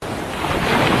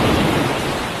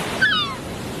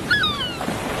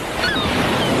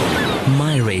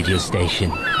radio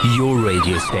station, your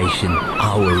radio station,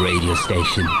 our radio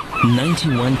station.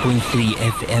 91.3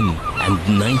 FM and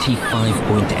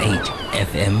 95.8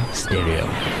 FM stereo.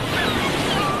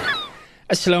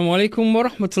 Assalamu alaikum wa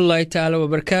rahmatullahi ta'ala wa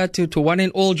barakatuh to one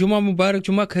and all. Jummah Mubarak,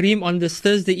 Jummah Kareem on this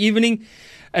Thursday evening.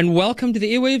 And welcome to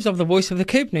the airwaves of the Voice of the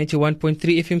Cape, 91.3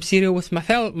 FM stereo with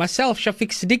myself, Shafiq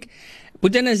Siddiq,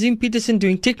 Budan Azim Peterson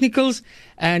doing technicals,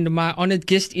 and my honored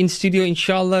guest in studio,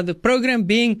 inshallah. The program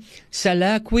being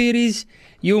Salaah Queries.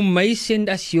 You may send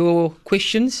us your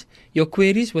questions, your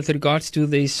queries with regards to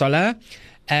the Salah,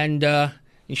 and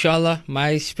inshallah,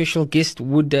 my special guest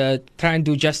would try and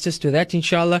do justice to that,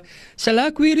 inshallah.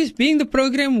 Salaah Queries being the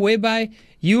program whereby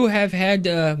you have had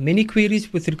many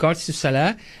queries with regards to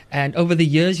Salah, and over the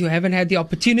years you haven't had the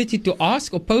opportunity to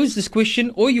ask or pose this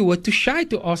question, or you were too shy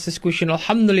to ask this question.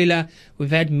 Alhamdulillah,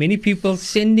 we've had many people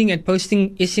sending and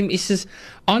posting SMSs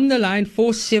on the line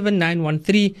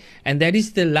 47913, and that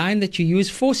is the line that you use,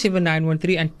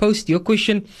 47913, and post your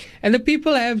question. And the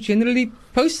people have generally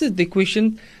posted the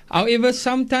question. However,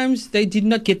 sometimes they did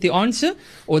not get the answer,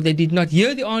 or they did not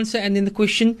hear the answer, and then the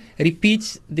question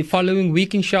repeats the following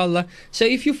week, inshallah. So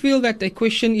if you feel that a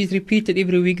question is repeated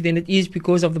every week, then it is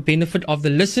because of the benefit of the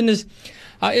listeners.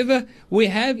 However, we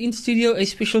have in studio a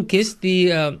special guest,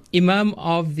 the Imam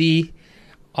of the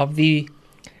Masjidul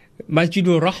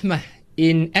Rahmah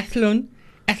in Athlone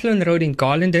Road in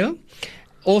Garlandale.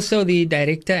 Also the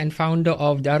director and founder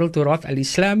of Darul Turath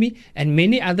Al-Islami, and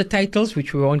many other titles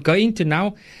which we won't go into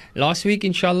now. Last week,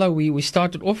 inshallah, we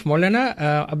started off Moulana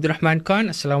Abdurahmaan Khan.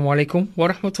 Assalamu alaikum wa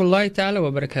rahmatullahi ta'ala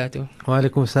wa barakatuh. Wa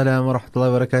alaikum salam wa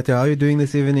rahmatullahi wa barakatuh. How are you doing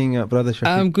this evening, brother Shafiq?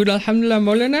 I'm good, alhamdulillah,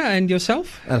 Moulana. And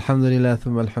yourself? Alhamdulillah,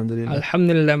 thumma alhamdulillah.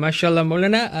 Alhamdulillah, mashallah,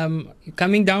 Moulana.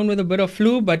 Coming down with a bit of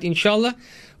flu, but inshallah,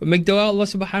 we make dua Allah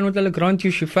subhanahu wa ta'ala grant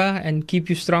you shifa and keep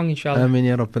you strong, inshallah. Ameen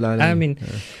ya Rabbil Alameen. Ameen.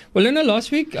 Well,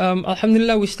 last week,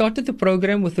 alhamdulillah, we started the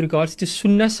program with regards to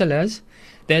Sunnah Salahs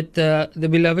that the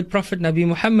beloved Prophet Nabi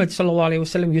Muhammad sallallahu alaihi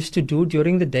wasallam used to do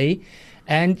during the day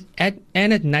and at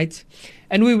night.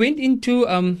 And we went into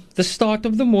the start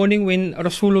of the morning when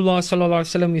Rasulullah sallallahu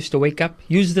alaihi wasallam used to wake up,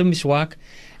 use the miswak,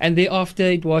 and thereafter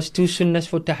it was two sunnahs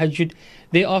for tahajjud.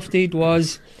 Thereafter it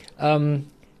was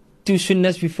two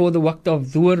sunnahs before the waqt of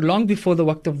dhuhr, long before the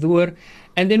waqt of dhuhr.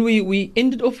 And then we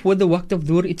ended off with the waqt of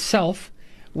dhuhr itself,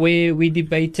 where we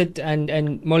debated and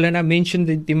Moulana mentioned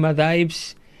the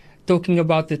madhaibs, talking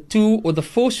about the two or the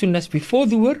four sunnahs before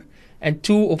dhuhr and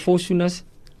two or four sunnahs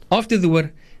after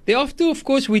dhuhr. Thereafter, of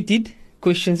course, we did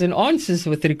questions and answers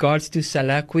with regards to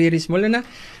Salaah Queries. Moulana,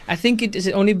 I think it is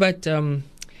only but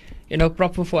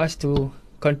proper for us to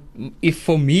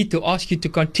for me to ask you to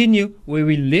continue where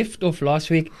we left off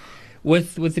last week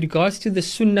with regards to the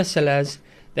Sunnah Salahs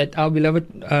that our beloved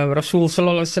Rasul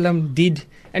sallallahu alaihi wasallam did,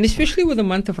 and especially with the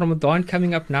month of Ramadan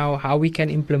coming up now, how we can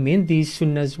implement these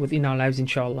sunnahs within our lives,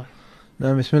 inshallah.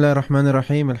 Bismillah ar-Rahman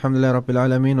ar-Rahim. Alhamdulillah Rabbil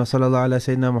Alameen. Wa sallallahu ala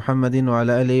Sayyidina Muhammadin wa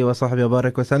ala alihi wa sahbihi wa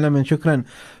barak wa sallam. And shukran,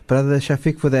 Brother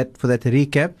Shafiq, for that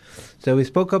recap. So we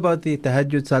spoke about the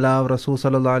Tahajjud Salah of Rasul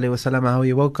sallallahu alaihi wasallam, how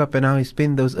he woke up and how he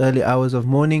spent those early hours of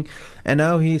morning, and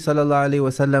how he sallallahu alaihi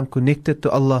wasallam connected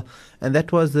to Allah. And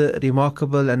that was the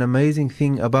remarkable and amazing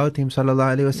thing about him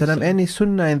sallallahu alaihi wasallam and his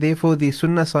sunnah. And therefore the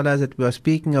sunnah salahs that we are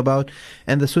speaking about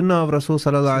and the sunnah of Rasul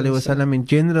sallallahu alaihi wasallam in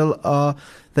general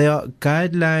they are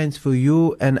guidelines for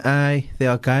you and I. They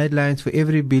are guidelines for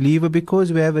every believer,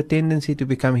 because we have a tendency to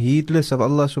become heedless of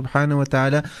Allah subhanahu wa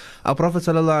ta'ala. Our Prophet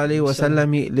sallallahu alaihi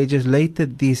wasallam, he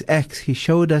legislated these acts. He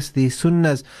showed us these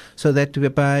sunnahs so that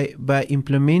by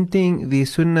implementing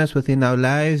these sunnahs within our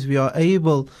lives, we are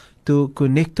able to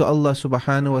connect to Allah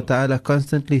subhanahu wa ta'ala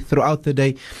constantly throughout the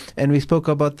day. And we spoke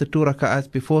about the 2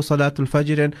 rak'ahs before Salatul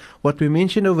Fajr, and what we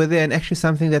mentioned over there, and actually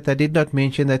something that I did not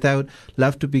mention that I would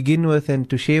love to begin with and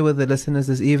to share with the listeners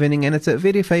this evening. And it's a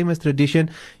very famous tradition.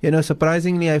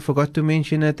 Surprisingly, I forgot to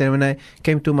mention it, and when I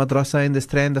came to madrasa in the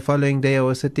Strand the following day, I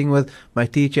was sitting with my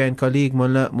teacher and colleague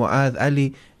Mullah Mu'adh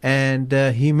Ali, and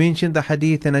he mentioned the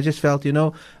hadith, and I just felt,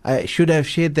 I should have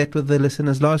shared that with the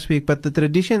listeners last week. But the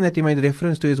tradition that he made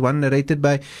reference to is one narrated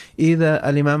by either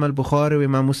Al-Imam Al-Bukhari or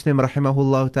Imam Muslim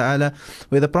rahimahullah ta'ala,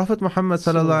 where the Prophet Muhammad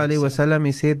sallallahu alaihi wasallam,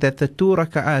 he said that the 2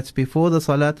 rak'ats before the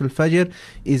Salatul Fajr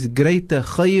is greater,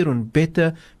 khayrun,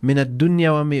 better, min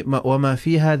ad-dunya wa ma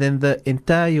fiha, than the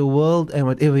entire world and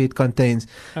whatever it contains.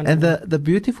 And the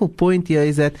beautiful point here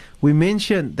is that we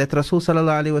mentioned that Rasul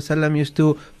sallallahu alaihi wasallam used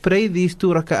to pray these 2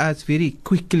 rak'ats very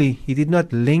quickly. He did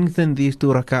not lengthen these 2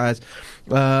 rak'ats.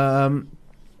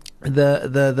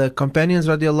 the companions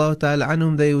radiallahu ta'ala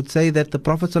anhum, they would say that the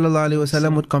Prophet sallallahu alaihi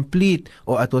wasallam would complete,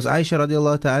 or it was Aisha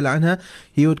radiallahu ta'ala anha,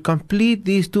 he would complete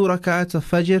these 2 rak'ats of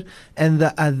Fajr, and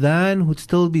the adhan would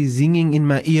still be zinging in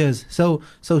my ears. So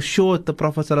short the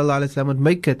Prophet sallallahu alaihi wasallam would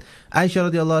make it.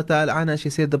 Aisha radiallahu ta'ala anha, she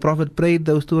said the Prophet prayed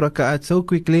those 2 rak'ats so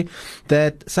quickly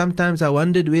that sometimes I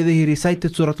wondered whether he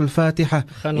recited Surah Al-Fatiha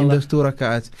in those 2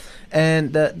 rak'ats.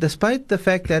 And despite the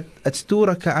fact that it's 2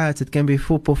 rak'ats, it can be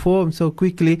performed so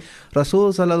quickly,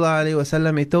 Rasul sallallahu alaihi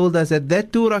wasallam, he told us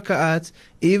that 2 rak'ats,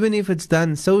 even if it's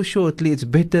done so shortly, it's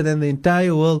better than the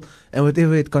entire world and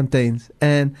whatever it contains.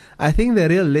 And I think the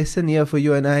real lesson here for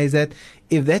you and I is that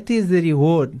if that is the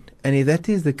reward and if that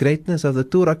is the greatness of the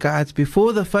 2 rak'ats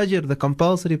before the Fajr, the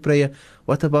compulsory prayer,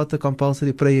 what about the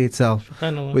compulsory prayer itself?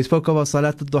 We spoke about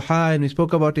Salat al-Duha, and we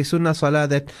spoke about a Sunnah Salah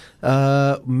that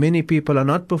many people are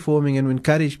not performing, and we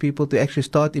encourage people to actually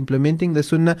start implementing the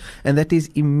Sunnah, and that is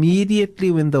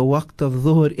immediately when the waqt of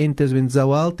Dhuhr enters, when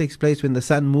Zawal takes place, when the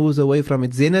sun moves away from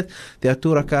its zenith. There are 2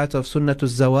 rak'ats of Sunnah to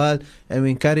Zawal, and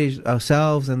we encourage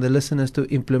ourselves and the listeners to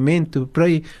implement, to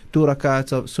pray 2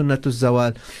 rak'ats of Sunnah to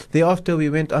Zawal. Thereafter we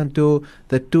went on to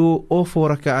the 2 or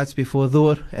 4 rak'ats before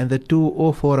Dhuhr and the 2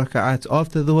 or 4 rak'ats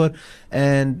after Dhuhr,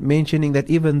 and mentioning that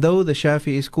even though the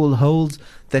Shafi'i school holds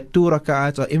that 2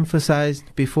 rak'ats are emphasized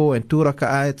before and 2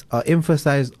 rak'ats are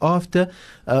emphasized after,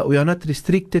 we are not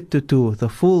restricted to 2. The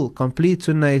full, complete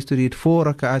sunnah is to read 4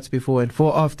 rak'ats before and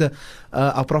 4 after.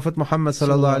 Our Prophet Muhammad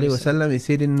sallallahu alaihi wasallam, he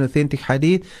said in an authentic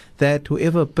hadith that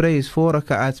whoever prays 4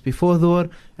 rak'ats before Dhuhr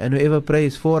and whoever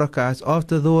prays 4 rak'ats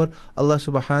after Dhuhr, Allah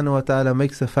subhanahu wa ta'ala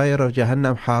makes the fire of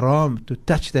Jahannam haram to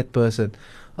touch that person.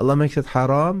 Allah makes it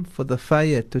haram for the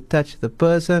fire to touch the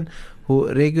person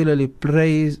who regularly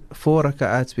prays 4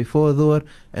 rak'ats before Dhuhr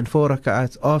and 4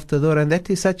 rak'ats after Dhuhr. And that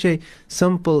is such a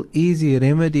simple, easy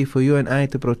remedy for you and I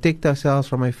to protect ourselves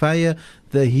from a fire,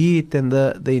 the heat and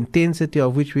the intensity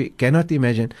of which we cannot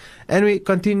imagine. And we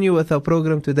continue with our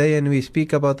program today, and we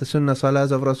speak about the Sunnah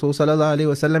Salahs of Rasul sallallahu alaihi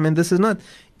wasallam. And this is not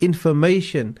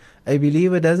information. A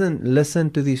believer doesn't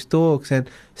listen to these talks and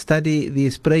study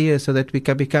these prayers so that we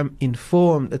can become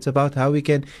informed. It's about how we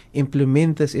can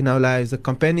implement this in our lives. The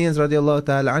companions radiallahu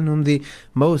ta'ala anhum, the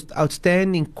most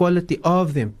outstanding quality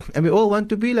of them, and we all want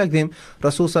to be like them.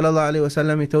 Rasul sallallahu alaihi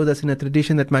wasallam, he told us in a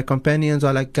tradition that my companions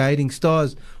are like guiding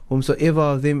stars. Whomsoever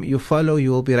of them you follow,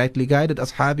 you will be rightly guided.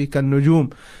 Ashabi kan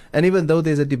nujum. And even though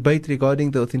there's a debate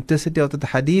regarding the authenticity of the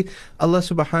hadith, Allah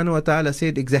subhanahu wa ta'ala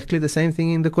said exactly the same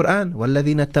thing in the Quran.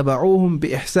 وَالَّذِينَ اتَّبَعُوهُمْ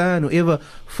بِإِحْسَانٍ. Whoever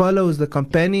follows the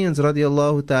companions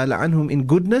radiallahu ta'ala anhum in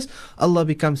goodness, Allah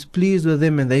becomes pleased with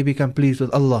them and they become pleased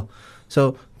with Allah.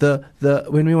 So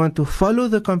when we want to follow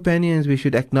the companions, we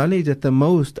should acknowledge that the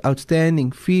most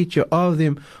outstanding feature of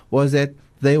them was that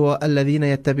they were الَّذِينَ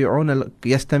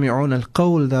يَسْتَمِعُونَ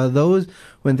الْقَوْلِ. They are those,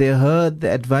 when they heard the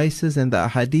advices and the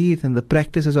hadith and the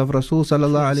practices of Rasul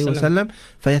sallallahu alaihi wasallam,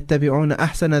 فَيَتَّبِعُونَ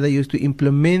أَحْسَنَ. They used to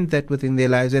implement that within their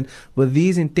lives. And with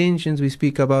these intentions, we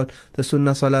speak about the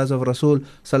Sunnah Salahs of Rasul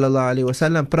sallallahu alaihi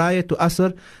wasallam. Prior to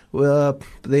Asr,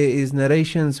 there is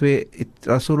narrations where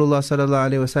Rasulullah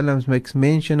sallallahu alaihi wasallam makes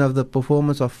mention of the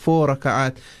performance of 4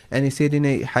 rak'at, and he said in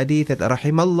a hadith that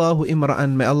rahimallahu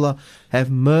imra'an, may Allah have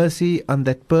mercy on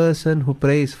that person who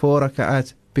prays 4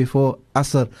 rak'ats before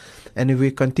Asr. And if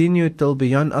we continue till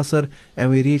beyond Asr and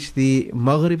we reach the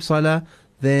Maghrib Salah,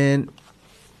 then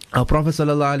our Prophet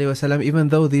ﷺ, even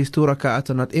though these 2 rak'ats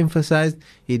are not emphasized,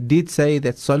 he did say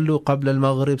that Sallu qabla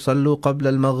al-Maghrib, Sallu qabla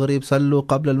al-Maghrib, Sallu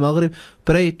qabla al-Maghrib.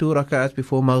 Pray 2 rak'ats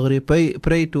before Maghrib, pray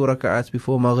 2 rak'ats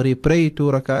before Maghrib, pray 2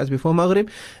 rak'ats before Maghrib.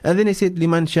 And then he said,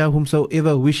 Liman shah,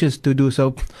 whomsoever wishes to do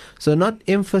so. So not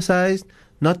emphasized,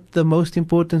 not the most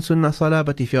important Sunnah Salah,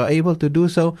 but if you are able to do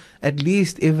so, at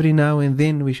least every now and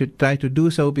then we should try to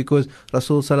do so, because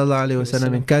Rasul sallallahu alaihi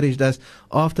wasallam encouraged us.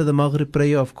 After the Maghrib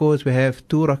prayer, of course, we have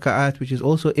 2 rak'at, which is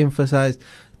also emphasized.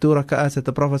 2 rak'ats that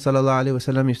the Prophet sallallahu alaihi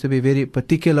wasallam used to be very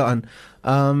particular on.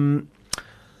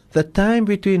 The time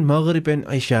between Maghrib and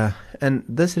Isha, and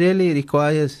this really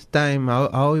requires time. How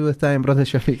are we with time, Brother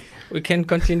Shafiq? We can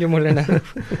continue, Moulana.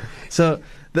 So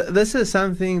this is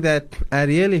something that I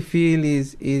really feel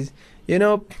is you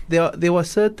know, there were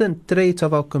certain traits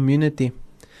of our community.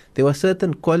 There were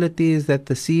certain qualities that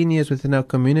the seniors within our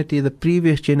community, the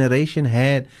previous generation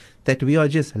had, that we are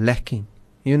just lacking.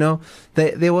 You know,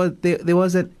 there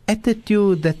was an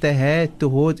attitude that they had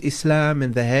towards Islam,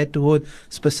 and they had towards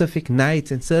specific nights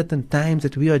and certain times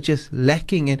that we are just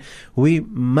lacking, and we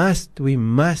must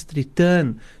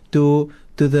return to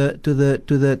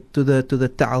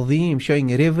the ta'zeem,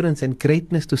 showing reverence and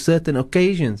greatness to certain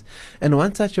occasions. And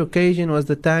one such occasion was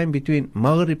the time between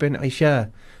Maghrib and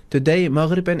Isha. Today,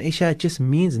 Maghrib and Isha just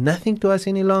means nothing to us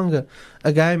any longer.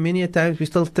 A guy, many a times, we're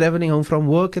still traveling home from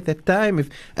work at that time. If,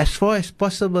 as far as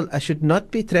possible, I should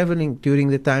not be traveling during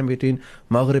the time between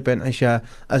Maghrib and Isha.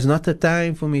 It's not a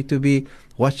time for me to be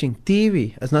watching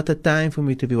TV. It's not a time for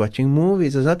me to be watching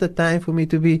movies. It's not a time for me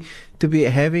to be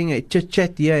having a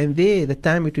chit-chat here and there. The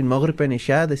time between Maghrib and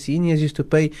Isha, the seniors used to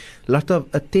pay a lot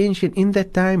of attention in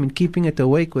that time and keeping it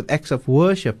awake with acts of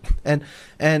worship. And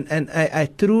I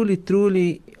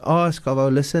truly ask of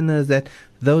our listeners that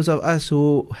those of us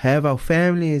who have our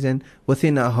families and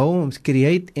within our homes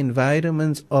create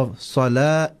environments of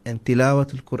salah and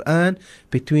tilawatul Quran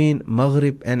between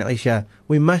Maghrib and Isha.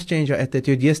 We must change our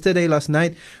attitude. Last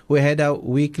night, we had our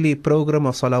weekly program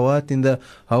of salawat in the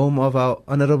home of our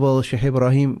Honorable Sheikh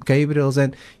Ibrahim Gabriels,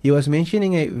 and he was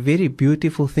mentioning a very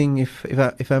beautiful thing,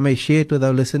 if I may share it with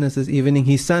our listeners this evening.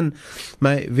 His son,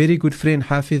 my very good friend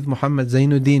Hafiz Muhammad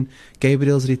Zainuddin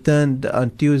Gabriels, returned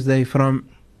on Tuesday from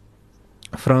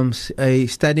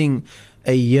studying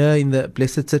a year in the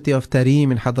blessed city of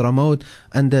Tarim in Hadramaut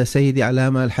under Sayyidi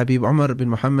Alama Al-Habib Umar bin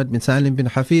Muhammad bin Salim bin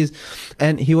Hafiz,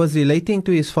 and he was relating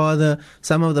to his father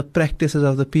some of the practices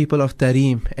of the people of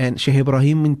Tarim, and Sheikh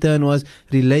Ibrahim in turn was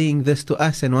relaying this to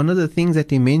us. And one of the things that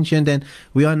he mentioned, and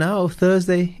we are now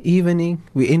Thursday evening,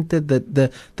 we entered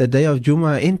the day of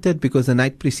Jummah entered because the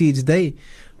night precedes day,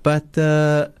 but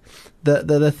the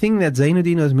thing that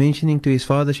Zainuddin was mentioning to his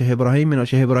father, Sheikh Ibrahim, and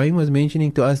Sheikh Ibrahim was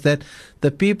mentioning to us, that the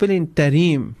people in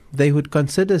Tarim, they would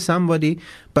consider somebody,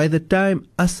 by the time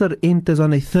Asr enters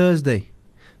on a Thursday,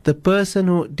 the person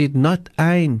who did not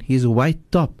iron his white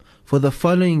top for the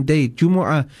following day,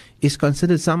 Jumu'ah, is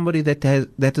considered somebody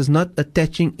that is not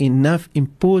attaching enough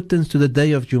importance to the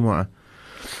day of Jumu'ah.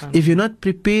 If you're not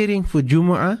preparing for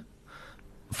Jumu'ah,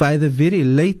 by the very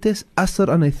latest Asr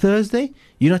on a Thursday,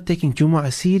 you're not taking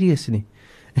Jumu'ah seriously.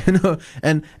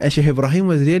 And Sheikh Ibrahim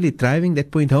was really driving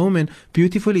that point home, and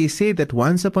beautifully he said that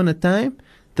once upon a time,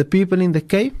 the people in the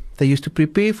Cape, they used to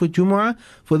prepare for Jumu'ah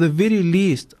for the very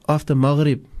least after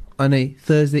Maghrib on a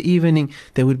Thursday evening.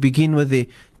 They would begin with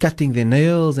cutting their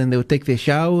nails, and they would take their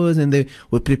showers, and they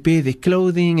would prepare their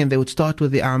clothing, and they would start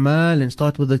with the A'mal, and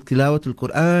start with the Tilawatul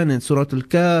Quran and Surah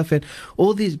Al-Kahf and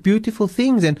all these beautiful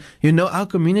things. And our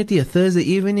community, a Thursday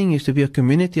evening used to be a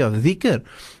community of dhikr.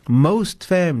 Most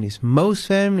families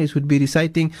would be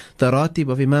reciting the Ratib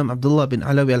of Imam Abdullah bin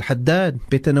Alawi al-Haddad,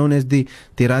 better known as the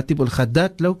Ratib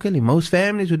al-Khaddad locally. Most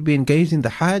families would be engaged in the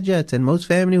hajats, and most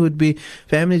families would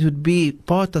be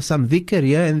part of some dhikr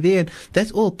here and there. And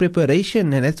that's all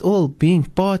preparation, and that's all being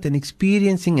part and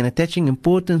experiencing and attaching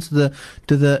importance to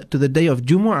the day of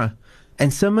Jumu'ah.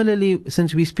 And similarly,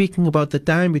 since we're speaking about the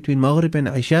time between Maghrib and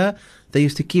Isha, they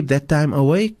used to keep that time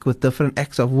awake with different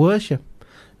acts of worship.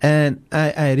 And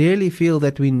I really feel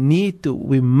that we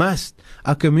must.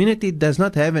 Our community does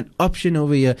not have an option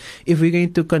over here. If we're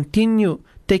going to continue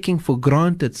taking for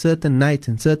granted certain nights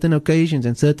and certain occasions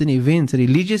and certain events,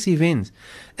 religious events,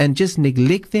 and just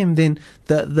neglect them, then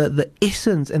the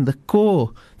essence and the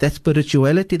core, that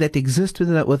spirituality that exists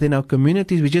within our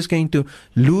communities, we're just going to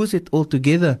lose it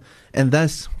altogether. And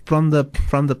thus, from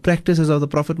the practices of the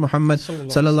Prophet Muhammad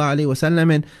sallallahu alaihi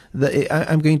wasallam, and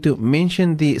I'm going to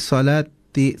mention the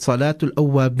Salatul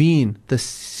Awwabin, the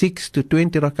 6 to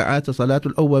 20 raka'at of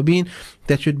Salatul Awwabin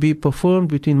that should be performed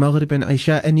between Maghrib and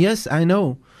Isha. And yes, I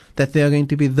know that there are going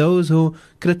to be those who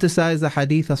criticize the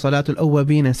hadith of Salatul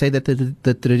Awwabin and say that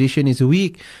the tradition is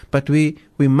weak, but we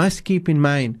must keep in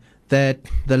mind that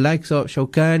the likes of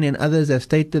Shawkani and others have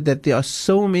stated that there are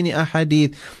so many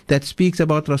ahadith that speaks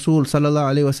about Rasul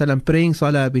sallallahu alaihi wasallam praying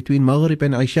salah between Maghrib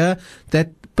and Isha, that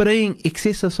praying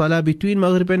excessive salah between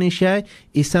Maghrib and Isha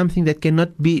is something that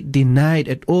cannot be denied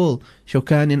at all.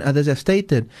 Shawkani and others have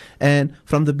stated. And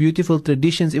from the beautiful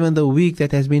traditions, even the week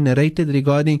that has been narrated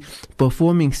regarding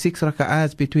performing 6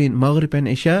 raka'ats between Maghrib and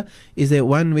Isha, is that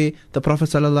one way the Prophet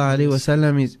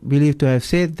ﷺ is believed to have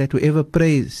said that whoever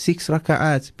prays 6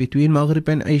 raka'ats between Maghrib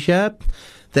and Isha,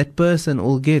 that person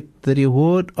will get the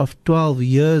reward of 12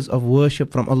 years of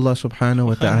worship from Allah subhanahu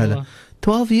wa ta'ala.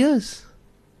 12 years.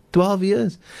 12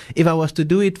 years. If I was to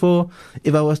do it for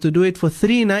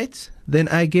 3 nights, then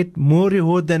I get more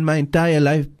reward than my entire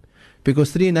life,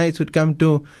 because 3 nights would come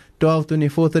to 12,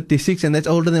 24, 36, and that's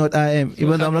older than what I am.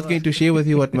 Even though I'm not going to share with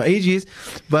you what my age is,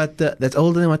 but that's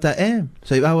older than what I am.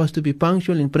 So if I was to be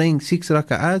punctual in praying 6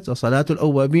 raka'ats or Salatul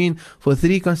Awwabin for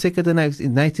 3 consecutive nights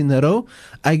in a row,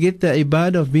 I get the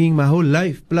ibadah of being my whole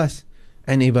life plus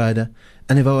an ibadah.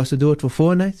 And if I was to do it for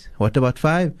 4 nights, what about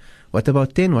 5? What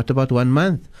about 10? What about 1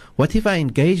 month? What if I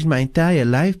engaged my entire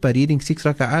life by reading 6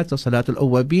 raka'ats of Salatul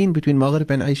Awwabin between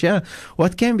Maghrib and Isha?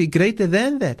 What can be greater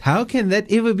than that? How can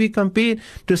that ever be compared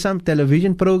to some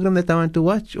television program that I want to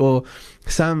watch, or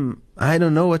some, I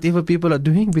don't know, whatever people are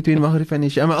doing between Maghrib and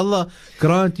Isha? May Allah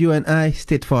grant you and I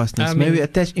steadfastness. May we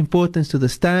attach importance to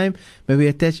this time. May we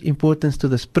attach importance to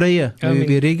this prayer. May we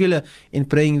be regular in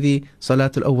praying the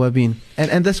Salatul Awwabin.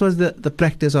 And this was the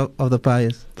practice of the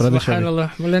pious. Brother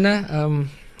Subhanallah. Moulana,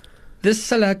 this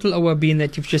Salatul Awwabin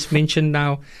that you've just mentioned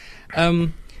now,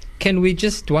 can we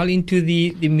just dwell into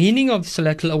the meaning of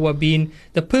Salatul Awwabin,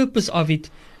 the purpose of it,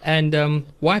 and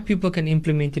why people can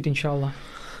implement it, inshallah?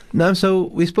 Now, so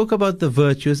we spoke about the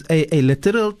virtues. A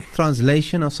literal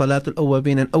translation of Salatul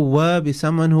Awwabin, and Awwab is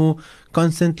someone who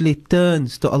constantly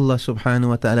turns to Allah subhanahu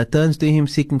wa ta'ala, turns to Him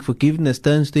seeking forgiveness,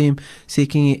 turns to Him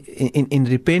seeking in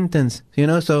repentance.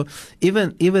 So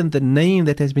even the name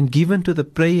that has been given to the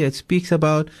prayer, it speaks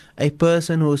about a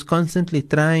person who is constantly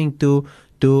trying to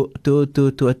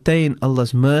attain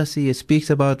Allah's mercy. It speaks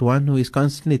about one who is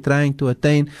constantly trying to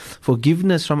attain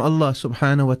forgiveness from Allah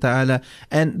subhanahu wa ta'ala.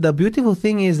 And the beautiful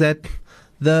thing is that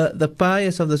the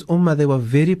pious of this ummah, they were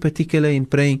very particular in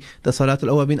praying the Salatul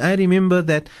Awwabin. I remember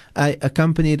that I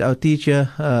accompanied our teacher,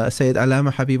 Sayyid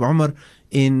Alama Habib Umar,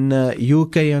 in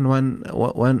UK on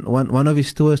one of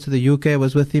his tours to the UK. I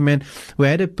was with him, and we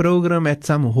had a program at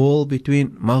some hall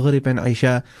between Maghrib and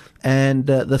Isha, and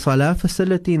the Salah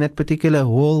facility in that particular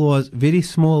hall was very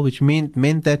small, which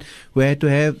meant that we had to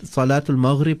have Salatul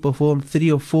Maghrib performed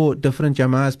 3 or 4 different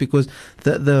jama'as, because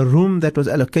the room that was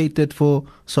allocated for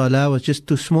Salah was just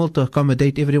too small to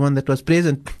accommodate everyone that was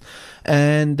present.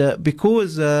 And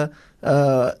because there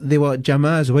were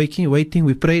jama'as waiting,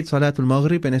 we prayed Salatul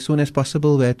Maghrib, and as soon as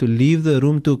possible we had to leave the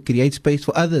room to create space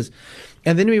for others.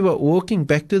 And then we were walking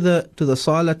back to the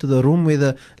salah, to the room where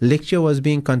the lecture was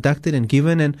being conducted and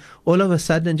given, and all of a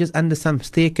sudden, just under some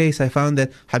staircase, I found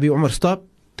that Habib Umar stopped,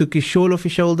 took his shawl off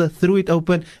his shoulder, threw it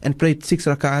open, and prayed 6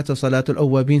 raka'ats of Salatul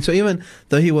Awwabin. So even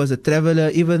though he was a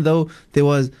traveler, even though there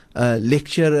was a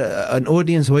lecture, an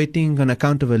audience waiting on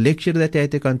account of a lecture that they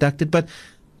had to conduct it, but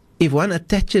if one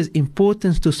attaches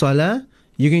importance to Salah,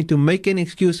 you're going to make an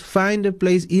excuse, find a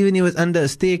place, even if it was under a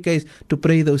staircase, to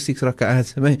pray those 6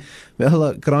 raka'ats. May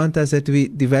Allah grant us that we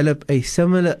develop a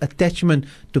similar attachment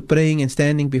to praying and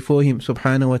standing before Him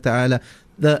subhanahu wa ta'ala.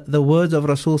 The words of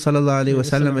Rasul sallallahu alaihi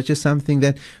wasallam are just something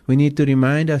that we need to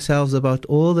remind ourselves about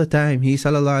all the time. He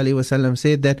sallallahu alaihi wasallam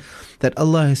said that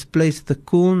Allah has placed the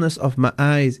coolness of my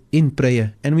eyes in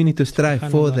prayer, and we need to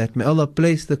strive for that. May Allah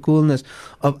place the coolness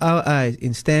of our eyes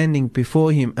in standing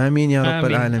before Him. Ameen ya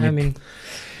Rabbal Alameen.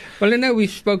 Well, now we've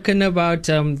spoken about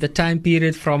the time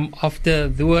period from after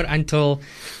Dhuhr until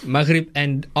Maghrib,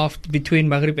 and between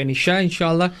Maghrib and Isha,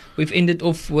 inshallah. We've ended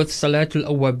off with Salatul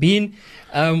Awwabin.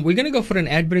 We're going to go for an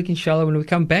ad break, inshallah. When we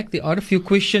come back, there are a few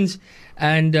questions,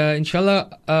 and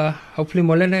inshallah, hopefully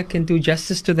Moulana can do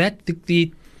justice to that.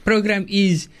 The program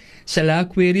is Salaah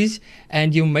Queries,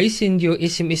 and you may send your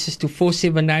SMSs to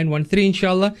 47913,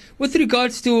 inshallah. With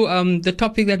regards to the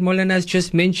topic that Moulana has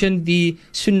just mentioned, the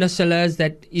Sunnah Salahs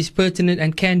that is pertinent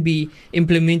and can be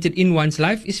implemented in one's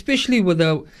life, especially with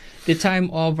the time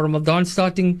of Ramadan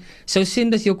starting. So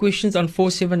send us your questions on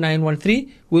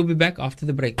 47913. We'll be back after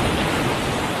the break.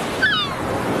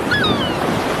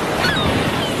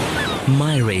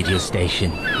 My radio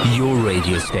station, your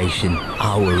radio station,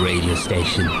 our radio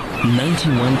station.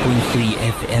 91.3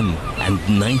 FM and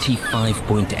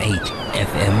 95.8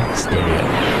 FM stereo.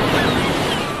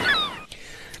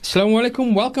 Assalamu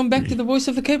alaikum. Welcome back to the Voice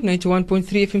of the Cape, 91.3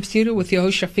 FM stereo, with your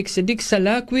host Shafiq Siddiq.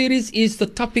 Salaah Queries is the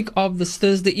topic of this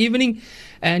Thursday evening,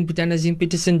 and Bidana Zim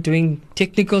Peterson doing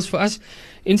technicals for us.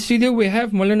 In studio we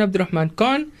have Moulana Abdurahmaan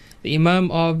Khan, the Imam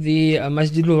of the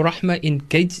Masjidul Rahmah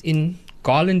in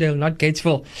Garlandale, not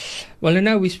Gatesville. Well,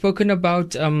 now we've spoken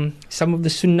about some of the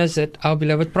sunnahs that our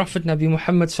beloved Prophet Nabi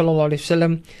Muhammad sallallahu alaihi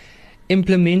wasallam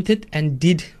implemented and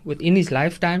did within his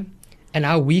lifetime, and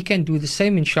how we can do the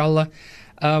same, inshallah.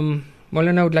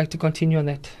 Moulana would like to continue on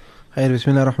that.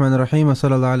 Bismillah ar-Rahman ar-Rahim. Wa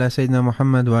sallallahu ala Sayyidina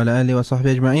Muhammad wa ala alihi wa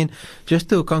sahbihi ajma'in. Just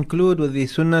to conclude with the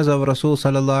sunnahs of Rasul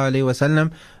sallallahu alaihi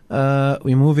wasallam,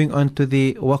 we're moving on to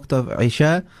the waqt of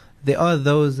Isha. There are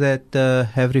those that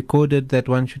have recorded that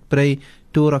one should pray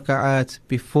 2 raka'ats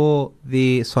before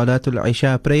the Salatul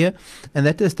Isha prayer, and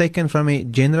that is taken from a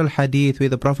general hadith where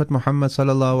the Prophet Muhammad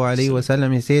sallallahu alaihi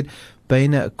wasallam, he said,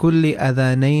 "Baina kulli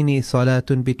adhanaini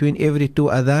salatun," between every 2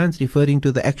 adhans, referring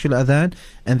to the actual adhan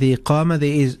and the iqama,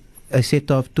 there is a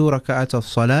set of 2 raka'ats of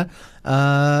salah.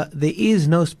 There is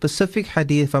no specific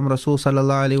hadith from Rasul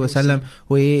sallallahu alaihi wasallam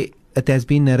where it has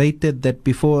been narrated that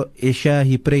before Isha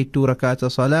he prayed 2 rakats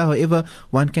of salah. However,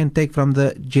 one can take from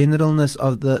the generalness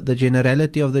of the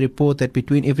generality of the report that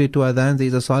between every 2 adhans there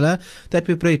is a salah, that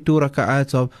we pray 2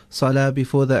 rakats of salah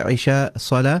before the Isha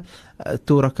salah. 2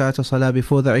 rakats of salah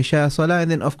before the Isha salah,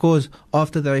 and then of course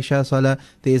after the Isha salah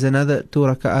there is another 2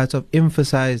 rakats of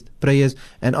emphasized prayers,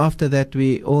 and after that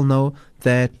we all know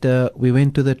that we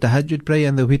went to the tahajjud prayer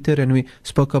and the witr, and we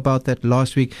spoke about that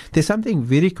last week. There's something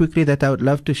very quickly that I would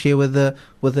love to share with the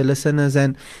listeners,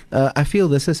 and I feel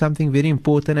this is something very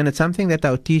important, and it's something that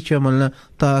our teacher Moulana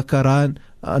Karan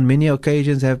on many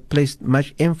occasions have placed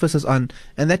much emphasis on,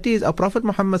 and that is our Prophet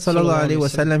Muhammad sallallahu alaihi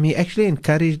wasallam. He actually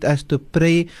encouraged us to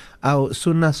pray our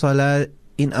sunnah salah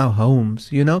in our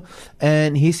homes,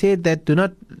 and he said that do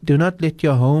not let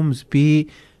your homes be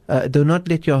do not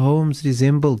let your homes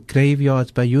resemble graveyards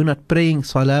by you not praying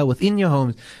salah within your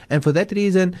homes. And for that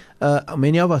reason,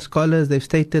 many of our scholars, they've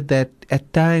stated that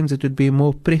at times it would be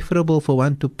more preferable for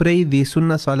one to pray the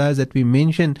sunnah salahs that we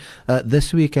mentioned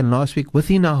this week and last week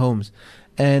within our homes.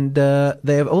 And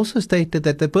they have also stated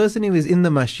that the person who is in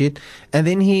the masjid and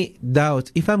then he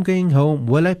doubts, if I'm going home,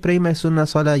 will I pray my sunnah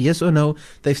salah, yes or no?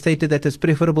 They've stated that it's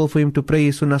preferable for him to pray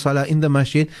his sunnah salah in the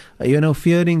masjid,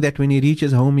 fearing that when he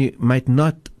reaches home he might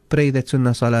not pray that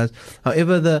sunnah salahs.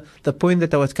 However, the point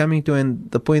that I was coming to,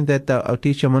 and the point that our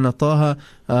teacher Moulana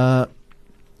Taha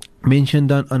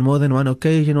mentioned on more than one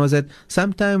occasion, was that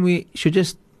sometimes we should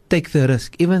just take the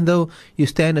risk. Even though you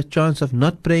stand a chance of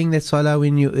not praying that salah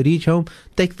when you reach home,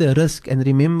 take the risk, and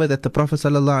remember that the Prophet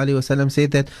ﷺ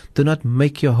said that do not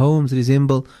make your homes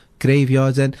resemble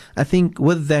graveyards. And I think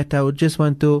with that I would just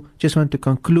want to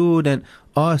conclude and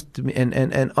ask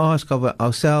of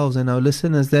ourselves and our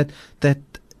listeners that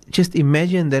just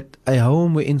imagine that a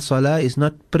home wherein salah is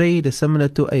not prayed is similar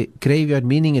to a graveyard,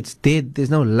 meaning it's dead. There's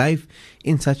no life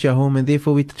in such a home, and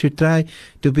therefore we should try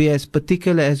to be as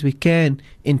particular as we can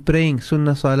in praying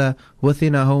sunnah salah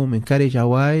within our home. Encourage our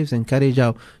wives, encourage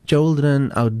our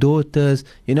children, our daughters.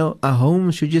 Our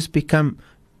home should become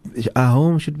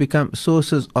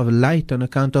sources of light on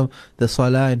account of the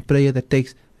salah and prayer that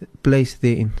takes place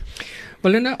therein.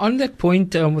 Well, on that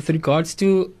point, with regards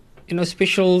to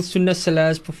special sunnah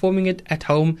salahs, performing it at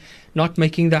home, not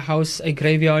making the house a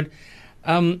graveyard,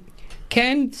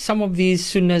 can some of these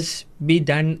sunnahs be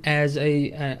done as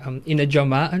in a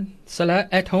jama'ah salah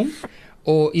at home,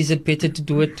 or is it better to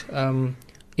do it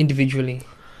individually?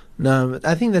 No,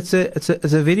 I think it's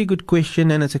a very good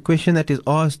question, and it's a question that is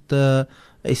asked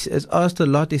asked a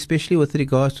lot, especially with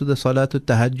regards to the Salatul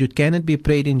Tahajjud. Can it be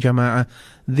prayed in Jama'ah?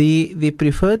 The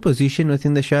preferred position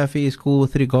within the Shafi'i school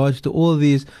with regards to all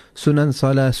these sunnah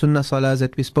salahs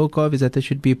that we spoke of is that they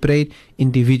should be prayed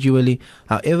individually.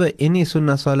 However, any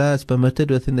sunnah salah is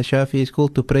permitted within the Shafi'i school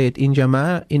to pray it in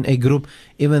Jama'ah, in a group,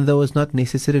 even though it's not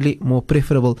necessarily more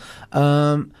preferable.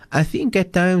 I think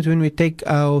at times when we take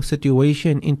our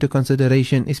situation into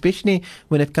consideration, especially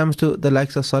when it comes to the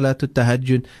likes of Salatul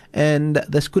Tahajjud, and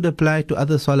this could apply to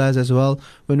other salahs as well,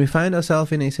 when we find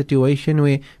ourselves in a situation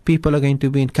where people are going to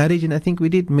be encouraged, and I think we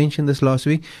did mention this last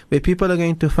week, where people are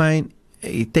going to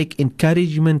take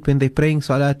encouragement when they're praying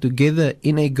salah together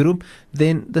in a group,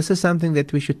 then this is something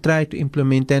that we should try to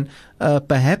implement, and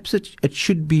perhaps it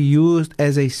should be used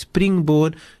as a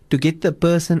springboard to get the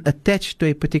person attached to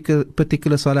a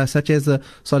particular salah, such as the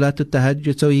Salatul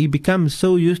Tahajjud. So he becomes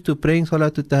so used to praying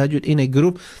Salatul Tahajjud in a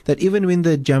group that even when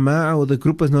the Jama'ah or the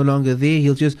group is no longer there,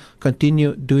 he'll just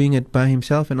continue doing it by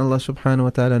himself, and Allah subhanahu wa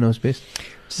ta'ala knows best.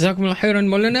 Jazakumullah khairan,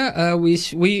 Moulana.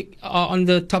 We are on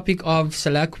the topic of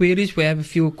Salaah Queries. We have a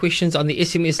few questions on the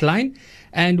SMS line,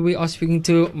 and we are speaking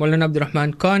to Moulana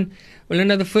Abdurahmaan Khan.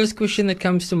 Moulana, the first question that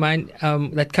comes to mind,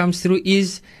 that comes through,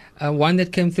 is one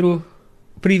that came through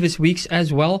previous weeks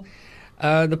as well.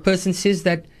 The person says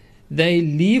that they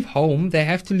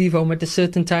have to leave home at a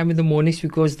certain time in the mornings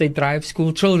because they drive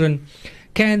school children.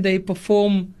 Can they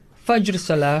perform Fajr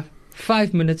Salah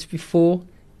 5 minutes before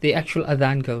the actual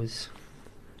adhan goes?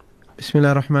 Bismillah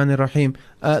ar-Rahman ar-Rahim.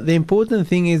 The important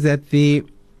thing is that the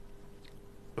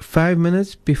 5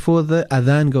 minutes before the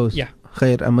adhan goes. Yeah.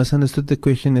 Khair, I misunderstood the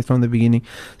question from the beginning.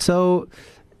 So,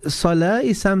 Salah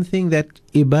is something that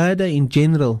ibadah in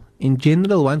general,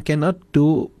 one cannot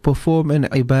perform an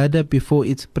ibadah before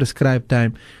its prescribed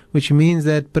time, which means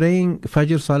that praying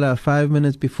Fajr Salah 5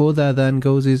 minutes before the adhan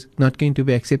goes is not going to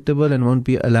be acceptable and won't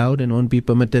be allowed and won't be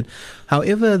permitted.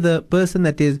 However, the person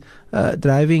that is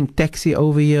driving taxi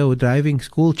over here or driving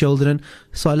school children,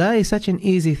 Salah is such an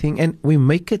easy thing, and we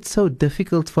make it so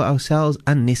difficult for ourselves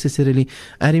unnecessarily.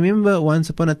 I remember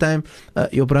once upon a time,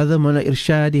 your brother Mullah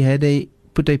Irshad, he had a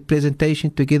put a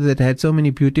presentation together that had so many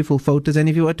beautiful photos. And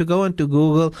if you were to go onto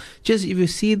Google, just if you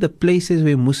see the places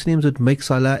where Muslims would make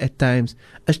salah at times,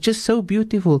 it's just so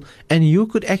beautiful. And you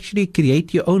could actually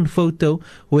create your own photo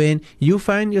when you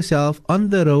find yourself on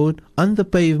the road, on the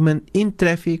pavement, in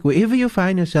traffic, wherever you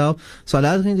find yourself.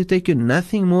 Salah is going to take you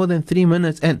nothing more than 3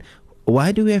 minutes. And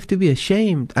why do we have to be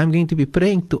ashamed? I'm going to be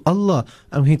praying to Allah.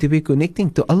 I'm going to be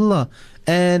connecting to Allah.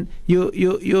 And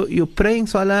you're praying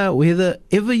salah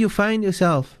wherever you find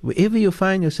yourself. Wherever you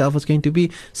find yourself, it's going to be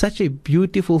such a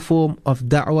beautiful form of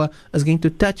da'wah. It's going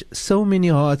to touch so many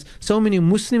hearts. So many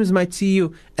Muslims might see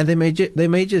you, and they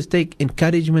may just take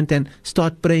encouragement and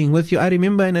start praying with you. I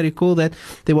remember and I recall that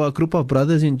there were a group of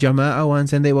brothers in Jama'ah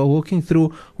once, and they were walking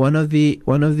through one of the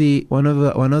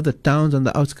towns on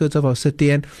the outskirts of our city,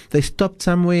 and they stopped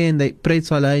somewhere and they prayed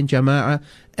salah in Jama'ah.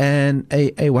 And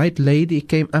a white lady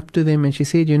came up to them and she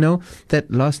said, that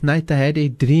last night I had a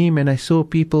dream and I saw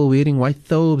people wearing white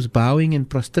thobes, bowing and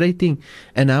prostrating,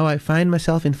 and now I find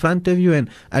myself in front of you, and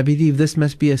I believe this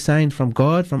must be a sign from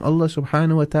God, from Allah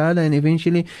subhanahu wa ta'ala. And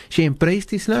eventually she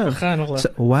embraced Islam.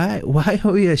 So why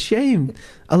are we ashamed?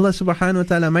 Allah subhanahu wa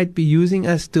ta'ala might be using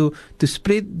us to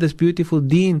spread this beautiful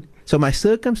deen. So my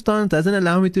circumstance doesn't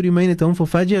allow me to remain at home for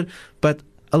Fajr, but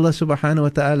Allah subhanahu wa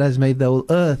ta'ala has made the whole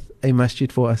earth a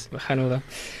masjid for us. SubhanAllah.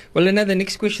 Well, the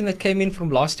next question that came in from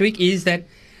last week is that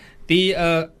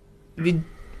the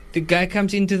guy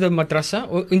comes into the madrasa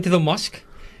or into the mosque.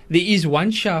 There is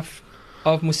one shaf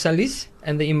of musallis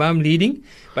and the imam leading,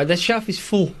 but that shaf is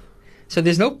full. So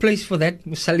there's no place for that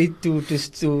musalli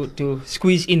to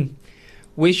squeeze in.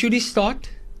 Where should he start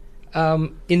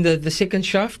in the second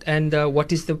shaft, and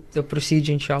what is the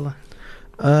procedure, inshallah?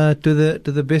 To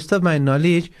the best of my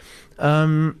knowledge,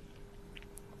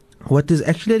 what is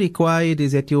actually required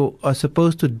is that you are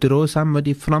supposed to draw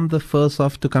somebody from the first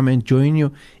saf to come and join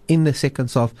you in the second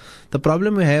saf. The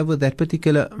problem we have with that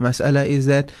particular mas'ala is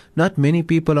that not many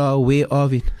people are aware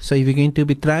of it. So if you're going to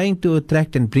be trying to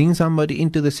attract and bring somebody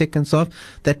into the second saf,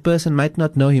 that person might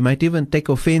not know. He might even take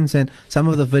offense. And some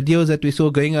of the videos that we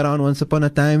saw going around once upon a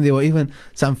time, there were even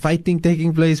some fighting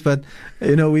taking place. But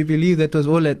we believe that was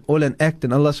all an act,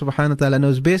 and Allah subhanahu wa ta'ala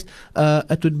knows best.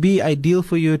 It would be ideal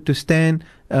for you to stand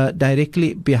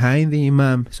directly behind the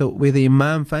imam. So where the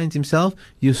imam finds himself,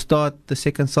 you start the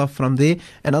second saf from there,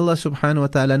 and Allah subhanahu wa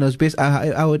ta'ala knows best.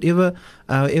 I would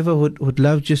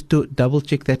love just to double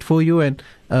check that for you, and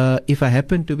if I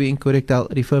happen to be incorrect, I'll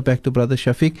refer back to Brother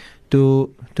Shafiq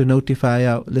to notify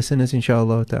our listeners,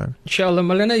 inshallah ta'ala. Inshallah.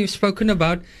 Moulana, you've spoken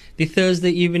about the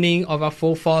Thursday evening of our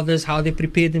forefathers, how they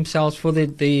prepared themselves for the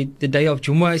day of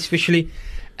Jummah especially,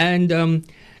 and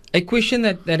a question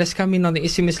that has come in on the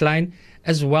SMS line,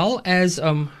 as well as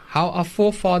how our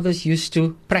forefathers used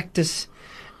to practice.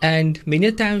 And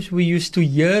many times we used to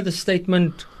hear the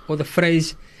statement or the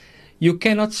phrase, you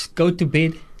cannot go to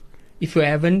bed if you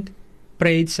haven't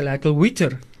prayed Salatul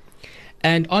Witr.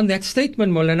 And on that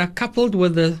statement, Moulana, coupled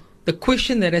with the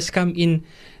question that has come in,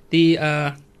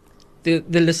 the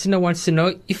listener wants to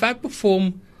know, if I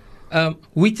perform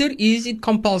Witr, is it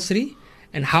compulsory?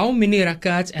 And how many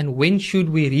rakats, and when should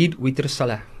we read Witr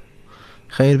Salah?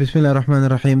 Khair, Bismillah ar-Rahman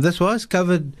ar-Rahim. This was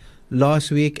covered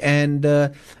last week, and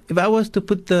if I was to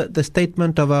put the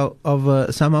statement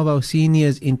of some of our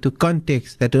seniors into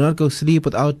context, that do not go sleep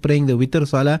without praying the Witr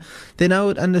Salah, then I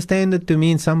would understand it to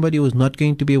mean somebody who's not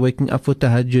going to be waking up for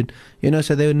Tahajjud.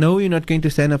 So they know you're not going to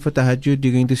stand up for Tahajjud,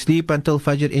 you're going to sleep until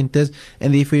Fajr enters,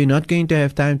 and therefore you're not going to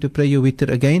have time to pray your Witr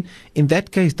again. In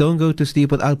that case, don't go to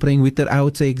sleep without praying Witr. I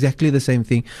would say exactly the same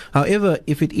thing. However,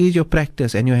 if it is your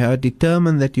practice and you are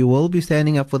determined that you will be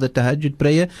standing up for the Tahajjud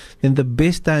prayer, then the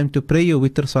best time to pray your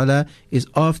Witr Salah is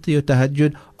after your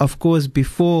Tahajjud, of course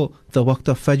before the waqt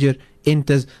of Fajr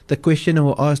enters. The questioner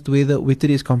who asked whether Witr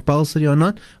is compulsory or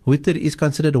not, Witr is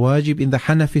considered wajib in the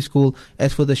Hanafi school.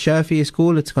 As for the Shafi'i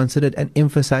school, it's considered an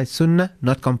emphasized sunnah,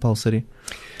 not compulsory.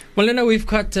 Well, we've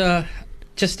got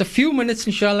just a few minutes,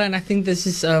 inshallah, and I think this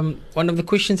is one of the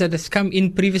questions that has come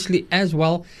in previously as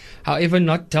well, however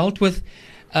not dealt with.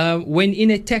 When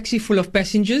in a taxi full of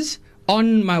passengers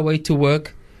on my way to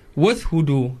work with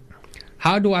wudu,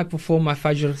 how do I perform my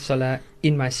Fajr Salah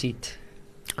in my seat?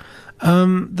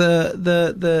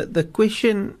 The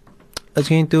question is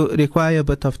going to require a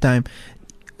bit of time.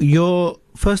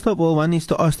 First of all, one needs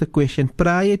to ask the question,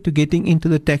 prior to getting into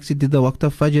the taxi, did the waqt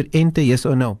of Fajr enter, yes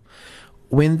or no?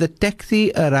 when the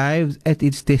taxi arrives at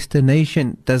its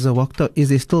destination, is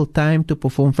there still time to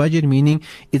perform Fajr? Meaning,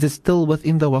 is it still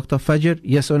within the waqt of Fajr?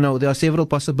 Yes or no? There are several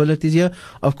possibilities here.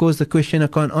 Of course, the questioner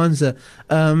can't answer.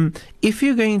 If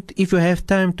you have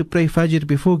time to pray Fajr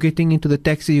before getting into the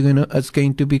taxi, it's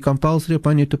going to be compulsory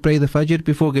upon you to pray the Fajr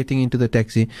before getting into the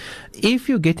taxi. If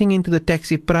you're getting into the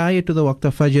taxi prior to the waqt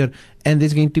of Fajr, and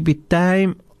there's going to be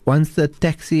time once the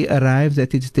taxi arrives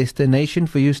at its destination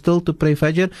for you still to pray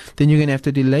Fajr, then you're going to have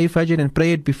to delay Fajr and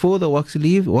pray it before the waqt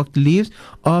leaves,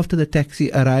 after the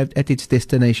taxi arrived at its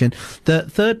destination. The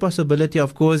third possibility,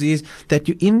 of course, is that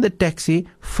you're in the taxi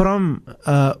from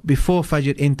before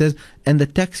Fajr enters, and the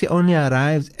taxi only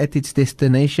arrives at its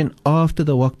destination after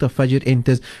the waqt of Fajr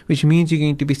enters, which means you're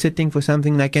going to be sitting for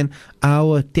something like an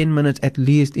hour, 10 minutes at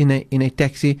least in a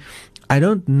taxi. I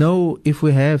don't know if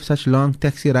we have such long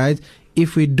taxi rides.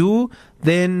 If we do,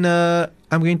 then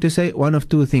I'm going to say one of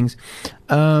two things.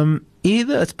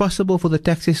 Either it's possible for the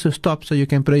taxis to stop so you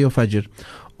can pray your Fajr,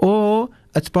 or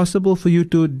it's possible for you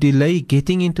to delay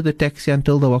getting into the taxi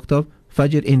until the waqt of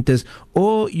Fajr enters,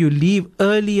 or you leave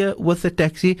earlier with the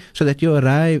taxi so that you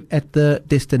arrive at the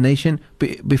destination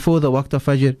before the waqt of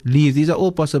Fajr leaves. These are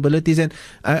all possibilities, and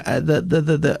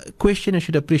the questioner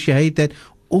should appreciate that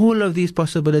all of these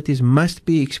possibilities must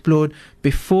be explored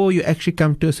before you actually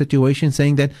come to a situation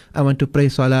saying that I want to pray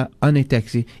Salah on a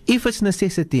taxi. If it's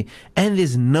necessity and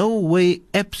there's no way,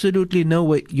 absolutely no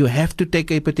way, you have to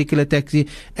take a particular taxi,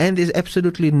 and there's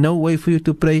absolutely no way for you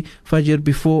to pray Fajr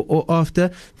before or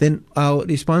after, then our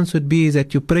response would be is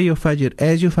that you pray your Fajr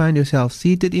as you find yourself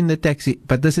seated in the taxi.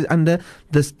 But this is under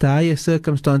this dire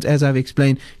circumstance, as I've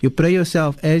explained. You pray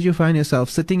yourself as you find yourself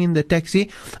sitting in the taxi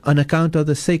on account of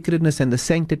the sacredness and the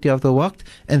sanctity of the waqt,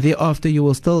 and thereafter you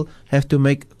will still have to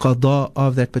make qada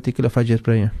of that particular Fajr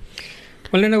prayer.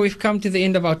 Moulana, we've come to the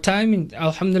end of our time, and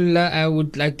alhamdulillah, I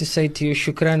would like to say to you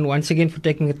shukran once again for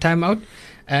taking the time out,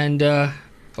 and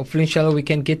hopefully inshallah we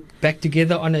can get back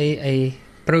together on a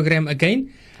program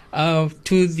again.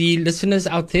 To the listeners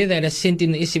out there that have sent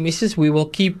in the SMSs, we will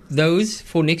keep those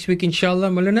for next week inshallah.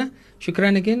 Moulana,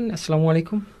 shukran again. Assalamu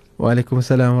alaikum. Wa alaikum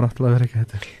assalam wa rahmatullahi wa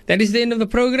barakatuh. That is the end of the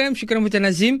program. Shukran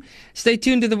Mutanazim. Stay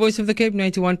tuned to the Voice of the Cape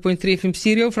 91.3 FM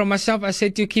stereo. From myself, I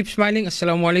said to you, keep smiling.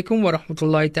 Assalamu alaikum wa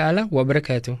rahmatullahi ta'ala wa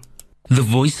barakatuh. The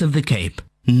Voice of the Cape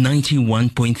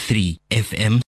 91.3 FM